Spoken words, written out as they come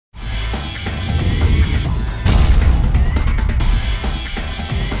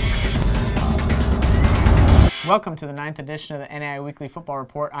Welcome to the 9th edition of the NAIA Weekly Football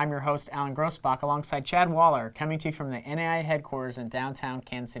Report. I'm your host, Alan Grossbach, alongside Chad Waller, coming to you from the NAIA headquarters in downtown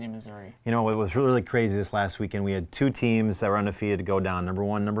Kansas City, Missouri. You know, it was really crazy this last weekend. We had two teams that were undefeated to go down, number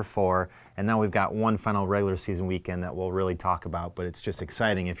 1, number 4, and now we've got one final regular season weekend that we'll really talk about, but it's just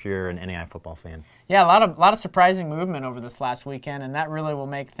exciting if you're an NAIA football fan. Yeah, a lot of surprising movement over this last weekend, and that really will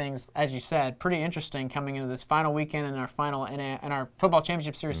make things, as you said, pretty interesting coming into this final weekend and our football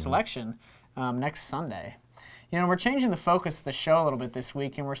championship series selection next Sunday. You know, we're changing the focus of the show a little bit this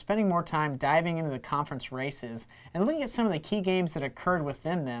week, and we're spending more time diving into the conference races and looking at some of the key games that occurred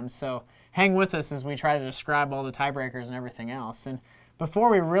within them. So hang with us as we try to describe all the tiebreakers and everything else. And before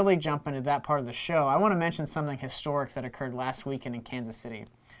we really jump into that part of the show, I want to mention something historic that occurred last weekend in Kansas City.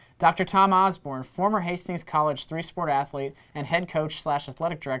 Dr. Tom Osborne, former Hastings College three-sport athlete and head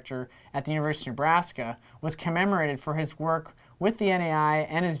coach/athletic director at the University of Nebraska, was commemorated for his work with the NAIA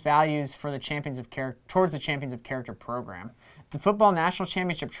and his values for the towards the Champions of Character program. The Football National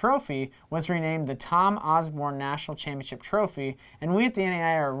Championship Trophy was renamed the Tom Osborne National Championship Trophy, and we at the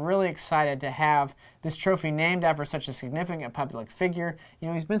NAIA are really excited to have this trophy named after such a significant public figure. You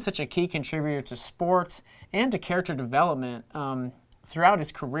know, he's been such a key contributor to sports and to character development throughout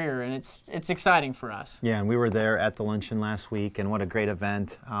his career, and it's exciting for us. Yeah, and we were there at the luncheon last week, and what a great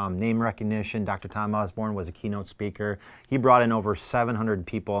event. Name recognition, Dr. Tom Osborne was a keynote speaker. He brought in over 700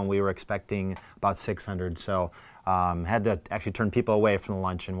 people, and we were expecting about 600, so had to actually turn people away from the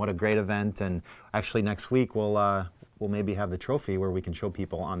luncheon. What a great event, and actually next week we'll maybe have the trophy where we can show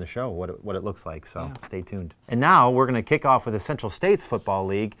people on the show what it looks like, so yeah. Stay tuned. And now we're going to kick off with the Central States Football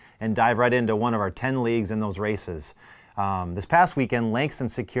League and dive right into one of our 10 leagues in those races. This past weekend, Langston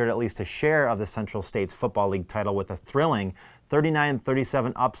secured at least a share of the Central States Football League title with a thrilling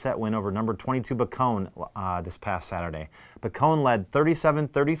 39-37 upset win over number 22 Bacone this past Saturday. Bacone led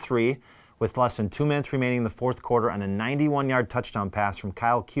 37-33 with less than 2 minutes remaining in the fourth quarter on a 91-yard touchdown pass from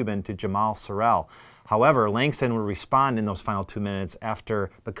Kyle Cuban to Jamal Sorrell. However, Langston would respond in those final 2 minutes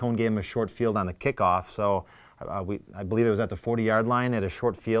after Bacone gave him a short field on the kickoff. So I believe it was at the 40-yard line at a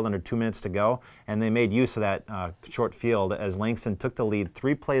short field under 2 minutes to go, and they made use of that short field as Langston took the lead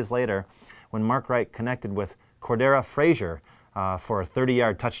 3 plays later when Mark Wright connected with Cordera Frazier for a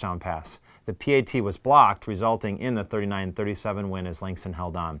 30-yard touchdown pass. The PAT was blocked, resulting in the 39-37 win as Langston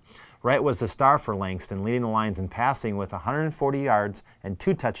held on. Wright was the star for Langston, leading the Lions in passing with 140 yards and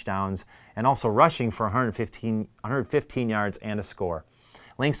 2 touchdowns, and also rushing for 115 yards and a score.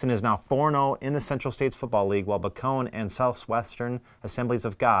 Langston is now 4-0 in the Central States Football League, while Bacone and Southwestern Assemblies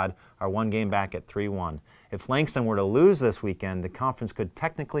of God are 1 game back at 3-1. If Langston were to lose this weekend, the conference could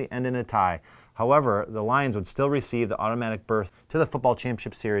technically end in a tie. However, the Lions would still receive the automatic berth to the Football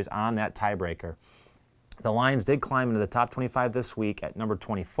Championship Series on that tiebreaker. The Lions did climb into the top 25 this week at number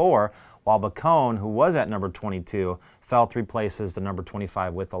 24, while Bacone, who was at number 22, fell 3 places to number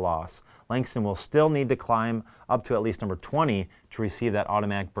 25 with a loss. Langston will still need to climb up to at least number 20 to receive that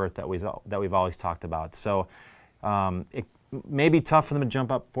automatic berth that we've always talked about. So it may be tough for them to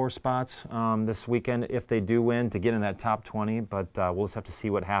jump up 4 spots this weekend if they do win to get in that top 20, but we'll just have to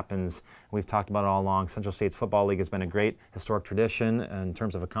see what happens. We've talked about it all along. Central States Football League has been a great historic tradition. In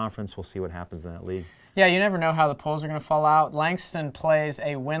terms of a conference, we'll see what happens in that league. Yeah, you never know how the polls are going to fall out. Langston plays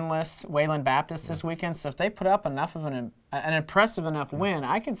a winless Wayland Baptist this weekend, so if they put up enough of an impressive enough win,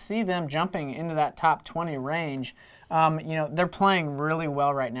 I could see them jumping into that top 20 range. You know, they're playing really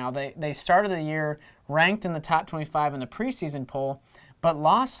well right now. They started the year ranked in the top 25 in the preseason poll, but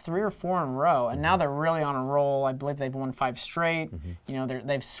lost 3 or 4 in a row, and now they're really on a roll. I believe they've won 5 straight. You know,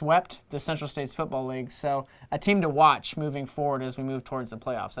 they've swept the Central States Football League, so a team to watch moving forward as we move towards the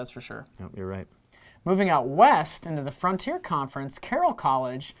playoffs, that's for sure. Yep, you're right. Moving out west into the Frontier Conference, Carroll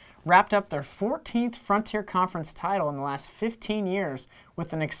College wrapped up their 14th Frontier Conference title in the last 15 years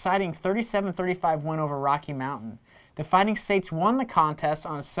with an exciting 37-35 win over Rocky Mountain. The Fighting States won the contest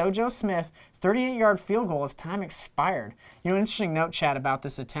on a Sojo Smith 38-yard field goal as time expired. You know, an interesting note, Chad, about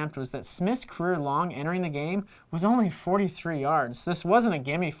this attempt was that Smith's career long entering the game was only 43 yards. This wasn't a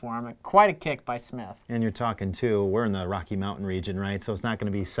gimme for him. Quite a kick by Smith. And you're talking, too, we're in the Rocky Mountain region, right? So it's not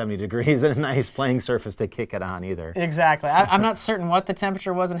going to be 70 degrees and a nice playing surface to kick it on either. Exactly. I'm not certain what the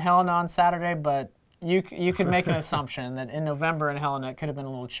temperature was in Helena on Saturday, but you could make an assumption that in November in Helena it could have been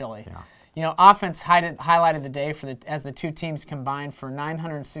a little chilly. Yeah. You know, offense highlighted the day as the 2 teams combined for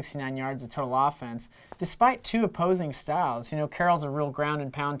 969 yards of total offense, despite 2 opposing styles. You know, Carroll's a real ground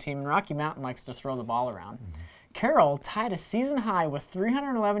and pound team, and Rocky Mountain likes to throw the ball around. Carroll tied a season high with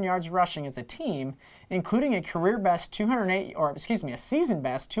 311 yards rushing as a team, including a season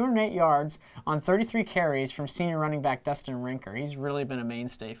best 208 yards on 33 carries from senior running back Dustin Rinker. He's really been a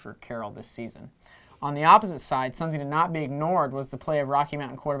mainstay for Carroll this season. On the opposite side, something to not be ignored was the play of Rocky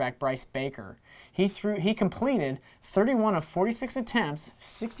Mountain quarterback Bryce Baker. He completed 31 of 46 attempts,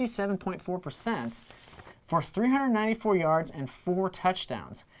 67.4%, for 394 yards and 4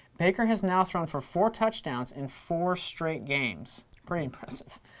 touchdowns. Baker has now thrown for 4 touchdowns in 4 straight games. Pretty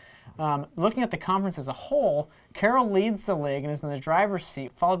impressive. Looking at the conference as a whole, Carroll leads the league and is in the driver's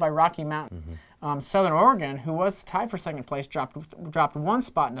seat, followed by Rocky Mountain. Southern Oregon, who was tied for second place, dropped 1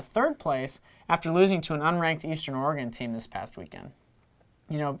 spot into 3rd place after losing to an unranked Eastern Oregon team this past weekend.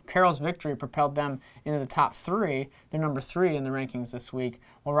 You know, Carroll's victory propelled them into the top 3. They're number 3 in the rankings this week,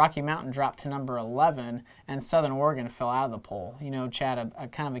 while Rocky Mountain dropped to number 11, and Southern Oregon fell out of the poll. You know, Chad, a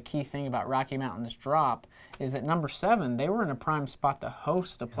kind of a key thing about Rocky Mountain's drop is at number 7, they were in a prime spot to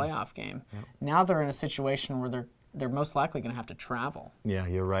host a playoff game. Now they're in a situation where they're most likely going to have to travel. Yeah,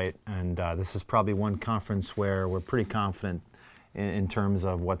 you're right. And this is probably one conference where we're pretty confident in terms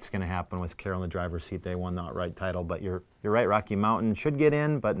of what's going to happen with Carroll in the driver's seat. They won the outright title, but you're right. Rocky Mountain should get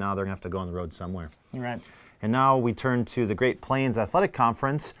in, but now they're going to have to go on the road somewhere. You're right. And now we turn to the Great Plains Athletic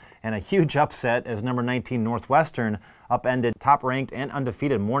Conference, and a huge upset as number 19 Northwestern upended top-ranked and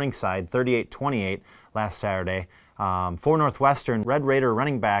undefeated Morningside 38-28 last Saturday. For Northwestern, Red Raider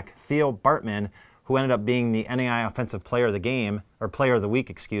running back Theo Bartman, who ended up being the NAIA Offensive Player of the Game, or Player of the Week,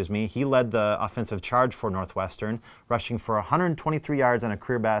 excuse me. He led the offensive charge for Northwestern, rushing for 123 yards and a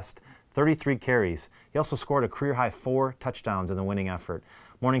career-best 33 carries. He also scored a career-high 4 touchdowns in the winning effort.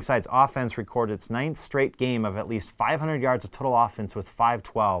 Morningside's offense recorded its 9th straight game of at least 500 yards of total offense with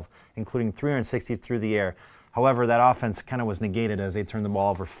 512, including 360 through the air. However, that offense kind of was negated as they turned the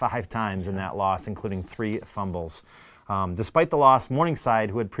ball over 5 times in that loss, including 3 fumbles. Despite the loss, Morningside,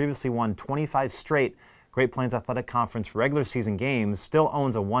 who had previously won 25 straight Great Plains Athletic Conference regular season games, still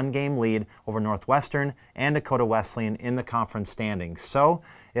owns a 1-game lead over Northwestern and Dakota Wesleyan in the conference standings. So,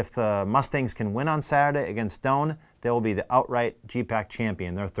 if the Mustangs can win on Saturday against Doane, they will be the outright GPAC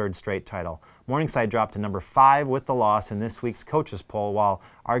champion, their 3rd straight title. Morningside dropped to number 5 with the loss in this week's coaches poll, while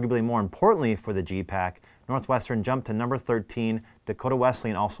arguably more importantly for the GPAC, Northwestern jumped to number 13. Dakota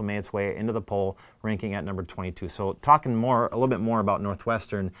Wesleyan also made its way into the poll, ranking at number 22. So talking a little bit more about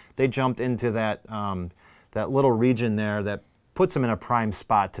Northwestern, they jumped into that little region there that puts them in a prime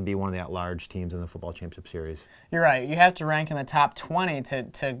spot to be one of the at-large teams in the football championship series. You're right. You have to rank in the top 20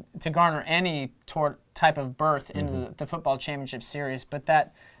 to garner any type of berth into the football championship series. But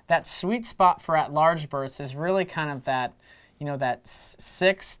that sweet spot for at-large berths is really kind of that, you know, that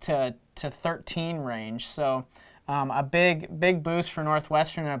 6 to 13 range. So a big boost for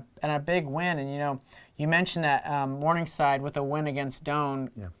Northwestern and a big win. And, you know, you mentioned that Morningside with a win against Doane,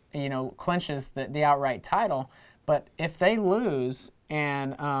 you know, clinches the outright title. But if they lose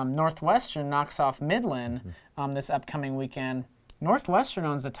and Northwestern knocks off Midland this upcoming weekend, Northwestern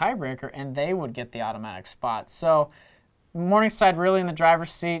owns the tiebreaker and they would get the automatic spot. So Morningside really in the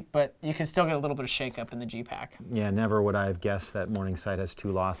driver's seat, but you can still get a little bit of shakeup in the GPAC. Yeah, never would I have guessed that Morningside has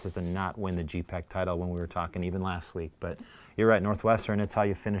 2 losses and not win the GPAC title when we were talking even last week. But you're right, Northwestern, it's how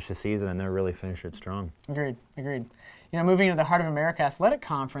you finish the season, and they're really finished it strong. Agreed. You know, moving into the Heart of America Athletic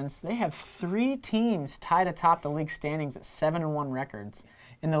Conference, they have 3 teams tied atop the league standings at 7-1 records.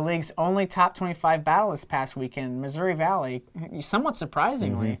 In the league's only top 25 battle this past weekend, Missouri Valley, somewhat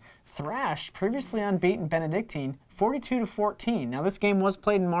surprisingly, thrashed previously unbeaten Benedictine 42-14. Now, this game was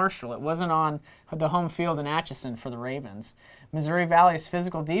played in Marshall. It wasn't on the home field in Atchison for the Ravens. Missouri Valley's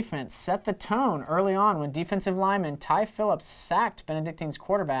physical defense set the tone early on when defensive lineman Ty Phillips sacked Benedictine's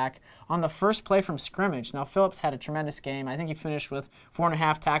quarterback on the first play from scrimmage. Now, Phillips had a tremendous game. I think he finished with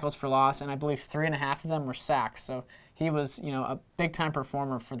 4.5 tackles for loss, and I believe 3.5 of them were sacks. So he was, you know, a big-time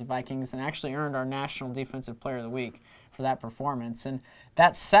performer for the Vikings and actually earned our National Defensive Player of the Week for that performance. And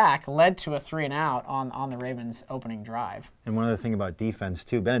that sack led to a 3-and-out on the Ravens' opening drive. And one other thing about defense,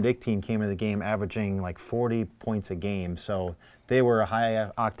 too, Benedictine came into the game averaging like 40 points a game. So they were a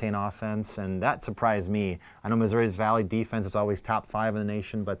high-octane offense, and that surprised me. I know Missouri Valley defense is always top 5 in the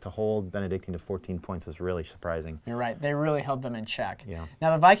nation, but to hold Benedictine to 14 points is really surprising. You're right. They really held them in check. Yeah.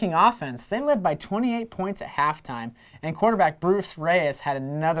 Now, the Viking offense, they led by 28 points at halftime, and quarterback Bruce Reyes had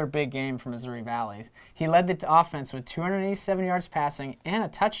another big game for Missouri Valley. He led the offense with 287 yards passing and a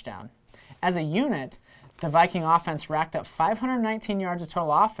touchdown. As a unit, the Viking offense racked up 519 yards of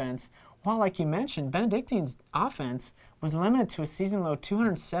total offense, while, like you mentioned, Benedictine's offense was limited to a season-low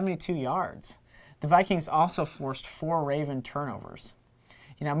 272 yards. The Vikings also forced 4 Raven turnovers.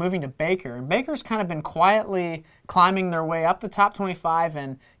 You know, moving to Baker, and Baker's kind of been quietly climbing their way up the top 25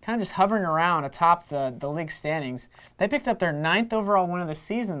 and kind of just hovering around atop the league standings. They picked up their 9th overall win of the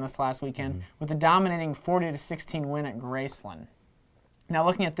season this last weekend with a dominating 40-16 win at Graceland. Now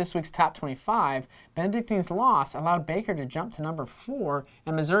looking at this week's top 25, Benedictine's loss allowed Baker to jump to number 4,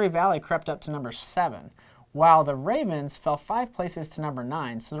 and Missouri Valley crept up to number 7, while the Ravens fell 5 places to number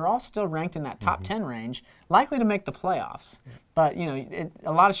 9. So they're all still ranked in that top 10 range, likely to make the playoffs. But, you know,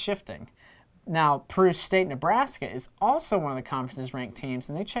 a lot of shifting. Now, Peru State, Nebraska is also one of the conference's ranked teams,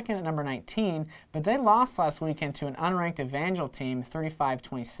 and they check in at number 19, but they lost last weekend to an unranked Evangel team,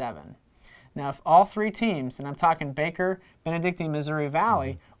 35-27. Now, if all 3 teams, and I'm talking Baker, Benedictine, Missouri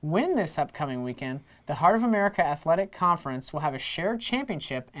Valley, win this upcoming weekend, the Heart of America Athletic Conference will have a shared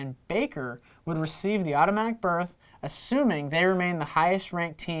championship, and Baker would receive the automatic berth, assuming they remain the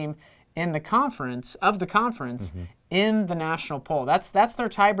highest-ranked team in the conference, in the national poll. That's their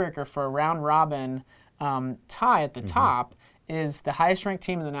tiebreaker for a round-robin tie at the top, is the highest-ranked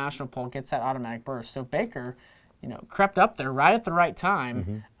team in the national poll gets that automatic berth. So Baker, you know, crept up there right at the right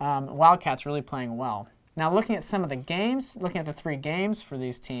time. Wildcats really playing well. Now looking at some of the games, looking at the 3 games for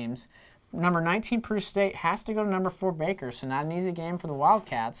these teams, number 19 Peru State has to go to number 4 Baker, so not an easy game for the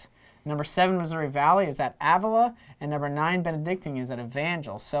Wildcats. Number 7 Missouri Valley is at Avila, and number 9 Benedictine is at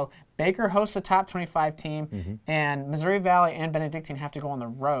Evangel. So Baker hosts a top 25 team, and Missouri Valley and Benedictine have to go on the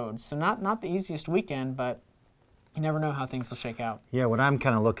road. So not the easiest weekend, but you never know how things will shake out. Yeah, what I'm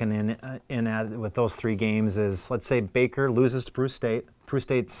kind of looking in at with those 3 games is, let's say Baker loses to Peru State. Peru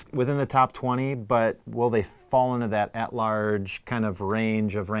State's within the top 20, but will they fall into that at-large kind of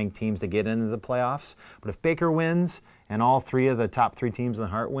range of ranked teams to get into the playoffs? But if Baker wins and all 3 of the top 3 teams in the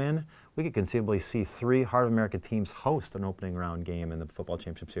Heart win, we could conceivably see 3 Heart of America teams host an opening round game in the football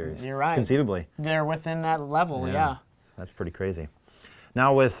championship series. You're right. Conceivably. They're within that level, yeah. That's pretty crazy.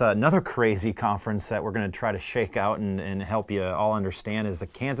 Now with another crazy conference that we're going to try to shake out and help you all understand is the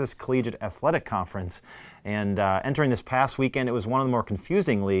Kansas Collegiate Athletic Conference. And entering this past weekend, it was one of the more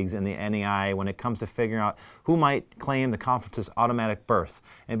confusing leagues in the NAIA when it comes to figuring out who might claim the conference's automatic berth.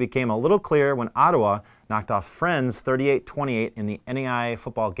 And it became a little clearer when Ottawa knocked off Friends 38-28 in the NAIA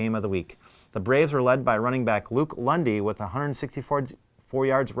football game of the week. The Braves were led by running back Luke Lundy with 164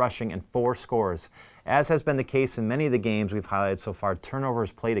 yards rushing and 4 scores. As has been the case in many of the games we've highlighted so far,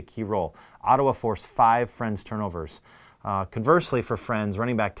 turnovers played a key role. Ottawa forced 5 Friends turnovers. Conversely, for Friends,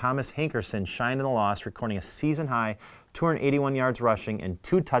 running back Thomas Hankerson shined in the loss, recording a season-high 281 yards rushing and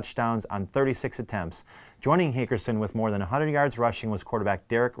 2 touchdowns on 36 attempts. Joining Hankerson with more than 100 yards rushing was quarterback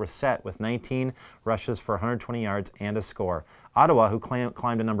Derek Reset with 19 rushes for 120 yards and a score. Ottawa, who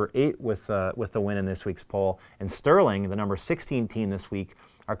climbed to number 8 with the win in this week's poll, and Sterling, the number 16 team this week,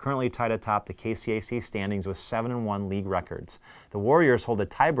 are currently tied atop the KCAC standings with 7-1 league records. The Warriors hold a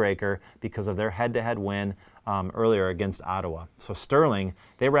tiebreaker because of their head-to-head win earlier against Ottawa. So Sterling,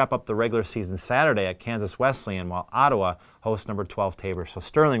 they wrap up the regular season Saturday at Kansas Wesleyan, while Ottawa hosts number 12 Tabor. So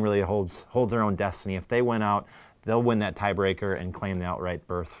Sterling really holds their own destiny. If they win out, they'll win that tiebreaker and claim the outright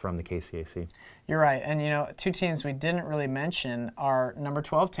berth from the KCAC. You're right. And, you know, 2 teams we didn't really mention are number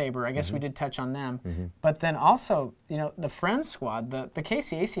 12 Tabor. I guess we did touch on them. But then also, you know, the Friends squad, the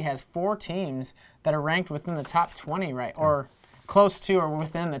KCAC has 4 teams that are ranked within the top 20, right? Or close to or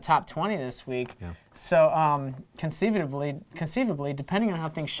within the top 20 this week. So conceivably, depending on how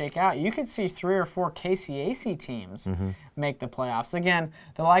things shake out, you could see 3 or 4 KCAC teams make the playoffs. Again,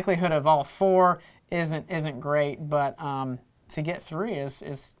 the likelihood of all 4 isn't great, but to get 3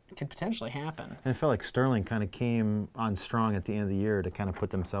 could potentially happen. And I feel like Sterling kind of came on strong at the end of the year to kind of put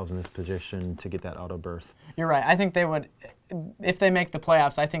themselves in this position to get that auto berth. You're right. I think they would, if they make the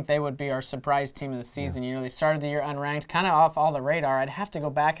playoffs, I think they would be our surprise team of the season. You know, they started the year unranked, kind of off all the radar. I'd have to go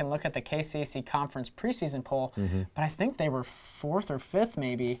back and look at the KCAC conference preseason poll, but I think they were 4th or 5th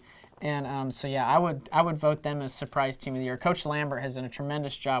maybe. And so yeah, I would vote them as surprise team of the year. Coach Lambert has done a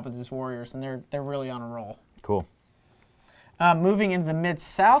tremendous job with his Warriors, and they're really on a roll. Cool. Moving into the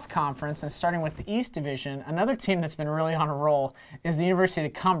Mid-South Conference and starting with the East Division, another team that's been really on a roll is the University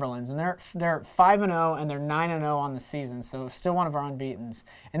of the Cumberlands, and they're 5-0 and they're 9-0 on the season, so still one of our unbeatens.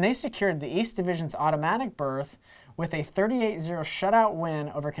 And they secured the East Division's automatic berth with a 38-0 shutout win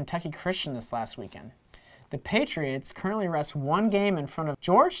over Kentucky Christian this last weekend. The Patriots currently rest 1 game in front of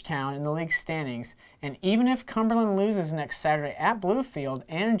Georgetown in the league standings, and even if Cumberland loses next Saturday at Bluefield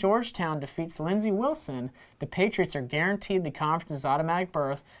and Georgetown defeats Lindsey Wilson, the Patriots are guaranteed the conference's automatic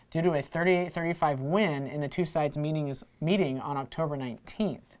berth due to a 38-35 win in the 2 sides meeting on October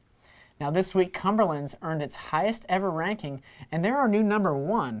 19th. Now this week, Cumberland's earned its highest ever ranking, and they're our new number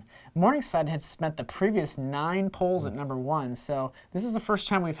 1. Morningside had spent the previous 9 polls at number 1, so this is the first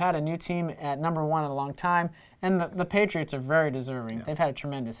time we've had a new team at number 1 in a long time, and the Patriots are very deserving. Yeah. They've had a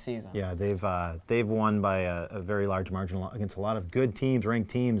tremendous season. Yeah, they've won by a very large margin against a lot of good teams,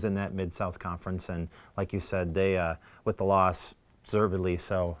 ranked teams in that Mid-South Conference, and like you said, they with the loss, deservedly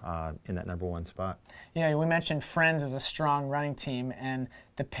so in that #1 spot. You know, we mentioned Friends as a strong running team, and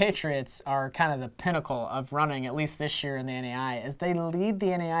the Patriots are kind of the pinnacle of running, at least this year in the NAIA, as they lead the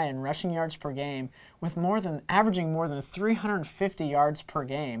NAIA in rushing yards per game with averaging more than 350 yards per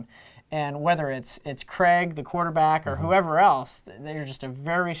game. And whether it's Craig, the quarterback, or whoever else, they're just a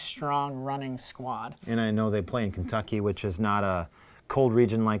very strong running squad. And I know they play in Kentucky, which is not a cold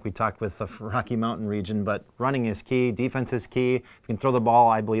region like we talked with the Rocky Mountain region, but running is key, defense is key. If you can throw the ball,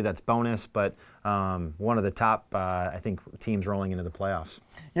 I believe that's bonus, but one of the top, I think, teams rolling into the playoffs.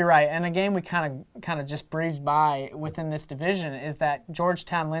 You're right, and a game we kind of just breezed by within this division is that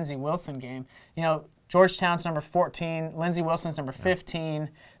Georgetown-Lindsey Wilson game. You know, Georgetown's number 14, Lindsey Wilson's number 15.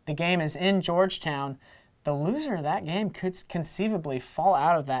 The game is in Georgetown. The loser of that game could conceivably fall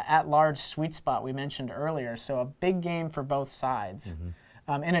out of that at-large sweet spot we mentioned earlier. So a big game for both sides.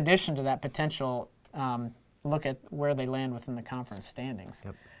 In addition to that potential look at where they land within the conference standings.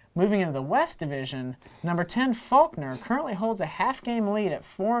 Yep. Moving into the West Division, number 10 Faulkner currently holds a half-game lead at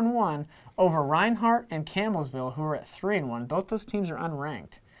 4-1 over Reinhardt and Campbellsville, who are at 3-1. Both those teams are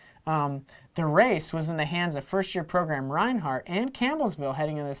unranked. The race was in the hands of first-year program Reinhardt and Campbellsville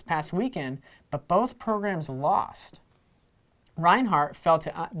heading into this past weekend, but both programs lost. Reinhardt fell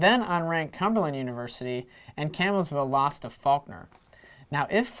to then unranked Cumberland University, and Campbellsville lost to Faulkner. Now,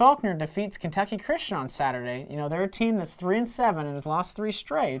 if Faulkner defeats Kentucky Christian on Saturday, you know, they're a team that's 3-7 and has lost 3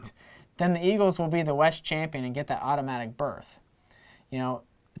 straight, then the Eagles will be the West champion and get that automatic berth. You know,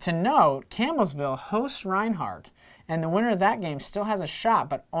 to note, Campbellsville hosts Reinhardt, and the winner of that game still has a shot,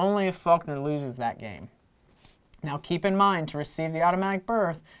 but only if Faulkner loses that game. Now, keep in mind, to receive the automatic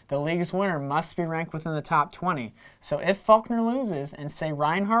berth, the league's winner must be ranked within the top 20. So if Faulkner loses and, say,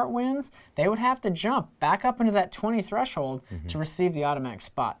 Reinhardt wins, they would have to jump back up into that 20 threshold to receive the automatic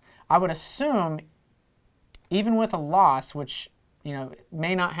spot. I would assume, even with a loss, which, you know,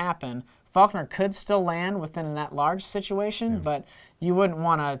 may not happen, Faulkner could still land within that large situation, but you wouldn't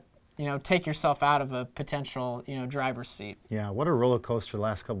want to, you know, take yourself out of a potential, you know, driver's seat. Yeah, what a roller coaster the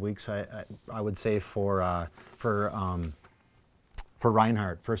last couple weeks, I would say, for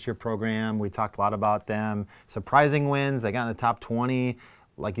Reinhardt. First-year program, we talked a lot about them. Surprising wins, they got in the top 20.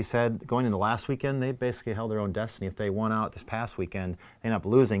 Like you said, going into last weekend, they basically held their own destiny. If they won out this past weekend, they ended up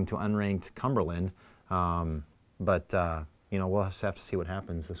losing to unranked Cumberland. You know, we'll just have to see what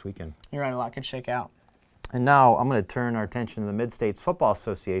happens this weekend. You're right, a lot could shake out. And now I'm going to turn our attention to the Mid-States Football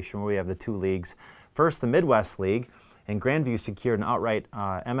Association, where we have the 2 leagues. First, the Midwest League, and Grandview secured an outright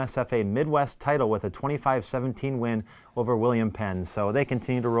MSFA Midwest title with a 25-17 win over William Penn. So they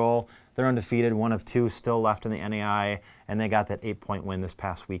continue to roll. They're undefeated, 1 of 2 still left in the NAIA, and they got that 8-point win this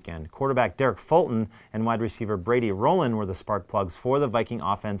past weekend. Quarterback Derek Fulton and wide receiver Brady Rowland were the spark plugs for the Viking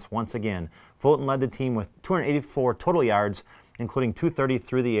offense once again. Fulton led the team with 284 total yards, including 230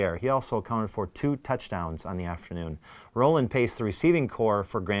 through the air. He also accounted for 2 touchdowns on the afternoon. Rowland paced the receiving core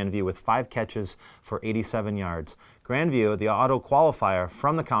for Grandview with 5 catches for 87 yards. Grandview, the auto qualifier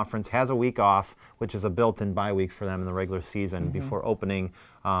from the conference, has a week off, which is a built-in bye week for them in the regular season before opening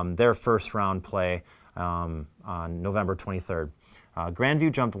their first-round play on November 23rd.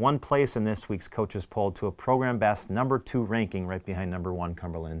 Grandview jumped 1 place in this week's coaches poll to a program-best number 2 ranking, right behind number 1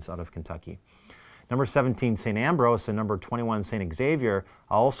 Cumberland's out of Kentucky. Number 17, St. Ambrose, and number 21, St. Xavier,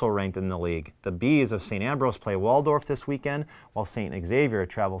 are also ranked in the league. The Bees of St. Ambrose play Waldorf this weekend, while St. Xavier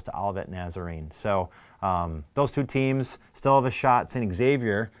travels to Olivet Nazarene. So those 2 teams still have a shot. St.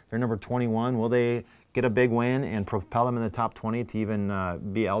 Xavier, they're number 21. Will they get a big win and propel them in the top 20 to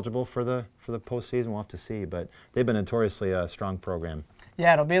even be eligible for the postseason? We'll have to see, but they've been notoriously a strong program.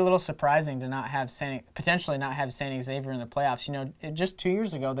 Yeah, it'll be a little surprising to not have potentially not have St. Xavier in the playoffs. You know, just 2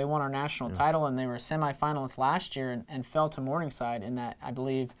 years ago they won our national title, and they were semifinalists last year and fell to Morningside in that, I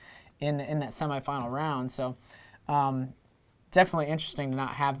believe, in that semifinal round. So definitely interesting to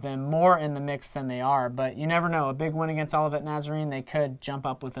not have them more in the mix than they are. But you never know. A big win against Olivet Nazarene, they could jump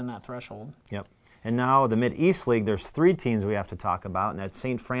up within that threshold. Yep. And now the Mid-East League, there's 3 teams we have to talk about, and that's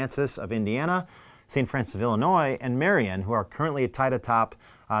St. Francis of Indiana, St. Francis of Illinois, and Marion, who are currently tied atop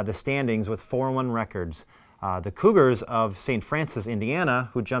the standings with 4-1 records. The Cougars of St. Francis, Indiana,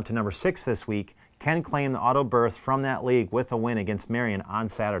 who jumped to number 6 this week, can claim the auto berth from that league with a win against Marion on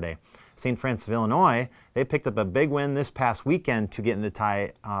Saturday. St. Francis of Illinois, they picked up a big win this past weekend to get into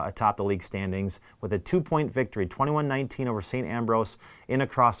tie atop the league standings with a 2-point victory, 21-19 over St. Ambrose in a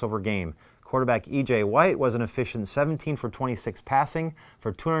crossover game. Quarterback E.J. White was an efficient 17 for 26 passing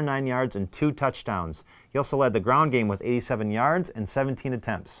for 209 yards and 2 touchdowns. He also led the ground game with 87 yards and 17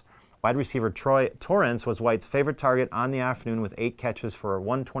 attempts. Wide receiver Troy Torrance was White's favorite target on the afternoon with 8 catches for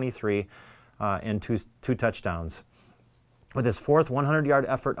 123 and two touchdowns. With his fourth 100-yard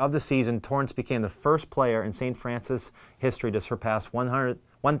effort of the season, Torrance became the first player in St. Francis history to surpass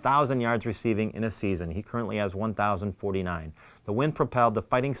 1,000 yards receiving in a season. He currently has 1,049. The win propelled the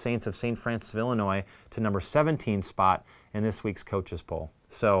Fighting Saints of St. Francis of Illinois to number 17 spot in this week's coaches poll.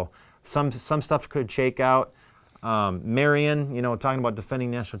 So some stuff could shake out. Marion, you know, talking about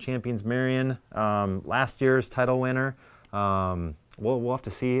defending national champions, Marion, last year's title winner. We'll have to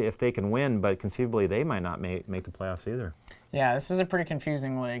see if they can win, but conceivably they might not make the playoffs either. Yeah, this is a pretty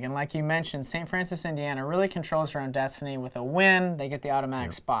confusing league. And like you mentioned, St. Francis, Indiana really controls their own destiny. With a win, they get the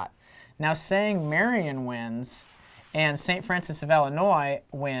automatic spot. Now, saying Marion wins and St. Francis of Illinois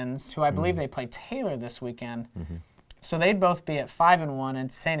wins, who I believe they play Taylor this weekend, so they'd both be at 5-1, and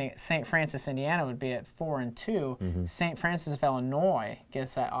St. Francis, Indiana would be at 4-2. St. Francis of Illinois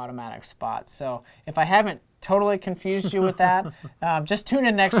gets that automatic spot. So if I haven't totally confused you with that, just tune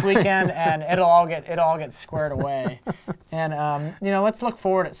in next weekend, and it'll all get squared away. And you know, let's look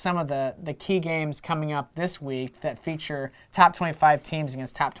forward at some of the key games coming up this week that feature top 25 teams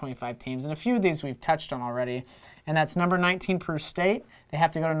against top 25 teams. And a few of these we've touched on already. And that's number 19 Peru State. They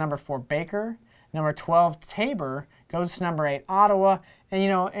have to go to number 4 Baker. Number 12 Tabor goes to number 8 Ottawa. And you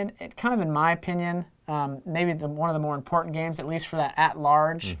know, and it kind of in my opinion, maybe one of the more important games, at least for that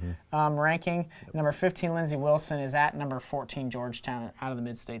at-large ranking. Number 15, Lindsey Wilson, is at number 14, Georgetown, out of the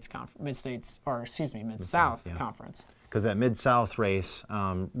Mid-South Conference. Because that Mid-South race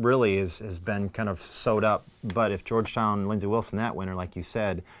really has been kind of sewed up. But if Georgetown, Lindsey Wilson, that winner, like you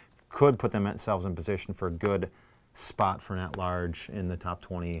said, could put themselves in position for a good spot for an at-large in the top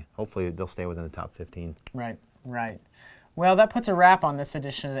 20. Hopefully they'll stay within the top 15. Right, right. Well, that puts a wrap on this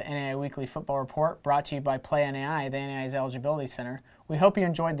edition of the NAIA Weekly Football Report, brought to you by Play NAIA, the NAIA's Eligibility Center. We hope you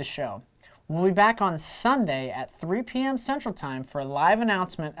enjoyed the show. We'll be back on Sunday at 3 p.m. Central Time for a live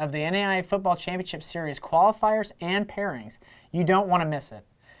announcement of the NAIA Football Championship Series qualifiers and pairings. You don't want to miss it.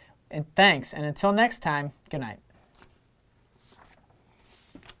 And thanks, and until next time, good night.